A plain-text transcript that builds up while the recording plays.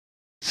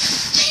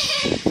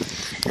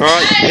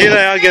Alright, here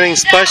they are getting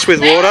splashed with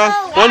water.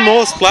 One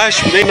more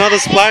splash, we need another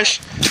splash.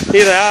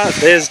 Here they are,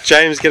 there's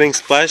James getting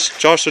splashed.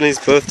 Josh on his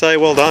birthday,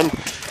 well done.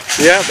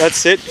 Yeah,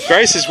 that's it.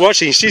 Grace is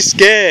watching, she's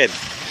scared.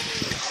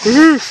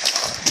 Woohoo!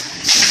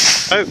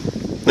 Oh,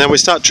 now we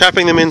start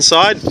trapping them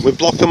inside. We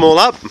block them all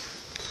up.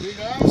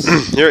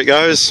 Here it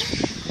goes.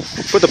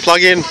 Put the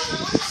plug in.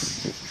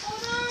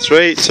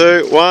 3,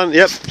 2, 1.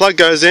 Yep, plug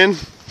goes in.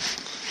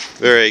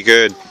 Very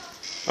good.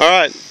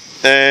 Alright,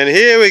 and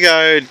here we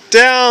go,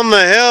 down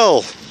the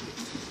hill.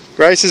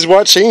 Grace is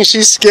watching,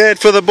 she's scared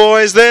for the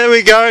boys. There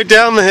we go,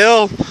 down the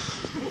hill.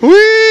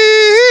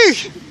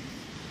 Whee!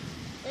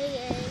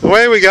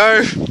 Away we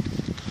go.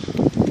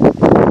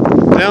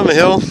 Down the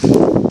hill.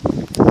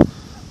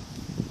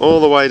 All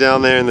the way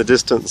down there in the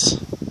distance.